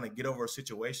trying to get over a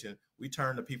situation, we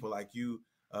turn to people like you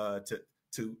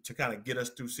to kind of get us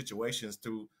through situations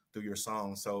through your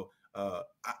songs. So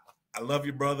I love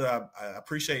you, brother. I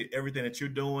appreciate everything that you're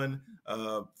doing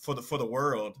for the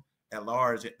world at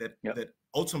large that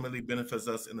ultimately benefits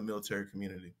us in the military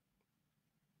community.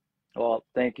 Well,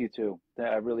 thank you too.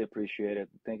 I really appreciate it.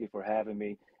 Thank you for having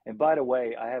me. And by the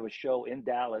way, I have a show in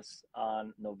Dallas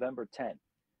on November 10th.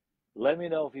 Let me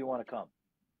know if you want to come.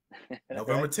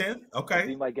 November 10th? Okay.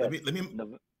 Be my guest. Let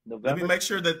me make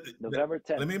sure that November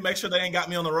 10th. Let me make sure they ain't got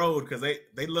me on the road, because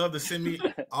they love to send me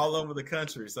all over the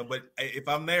country. So, but if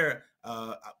I'm there,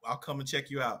 I'll come and check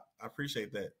you out. I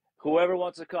appreciate that. Whoever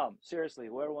wants to come, seriously,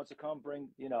 whoever wants to come,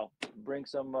 bring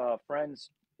some friends,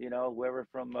 whoever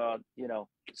from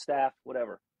staff,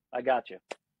 whatever. I got you.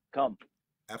 Come.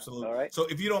 Absolutely. All right. So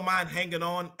if you don't mind hanging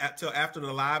on till after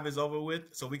the live is over with,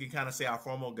 so we can kind of say our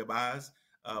formal goodbyes.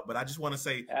 But I just want to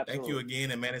say Thank you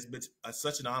again. And man, it's been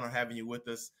such an honor having you with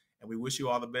us, and we wish you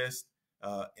all the best.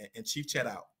 And Chief Chat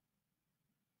out.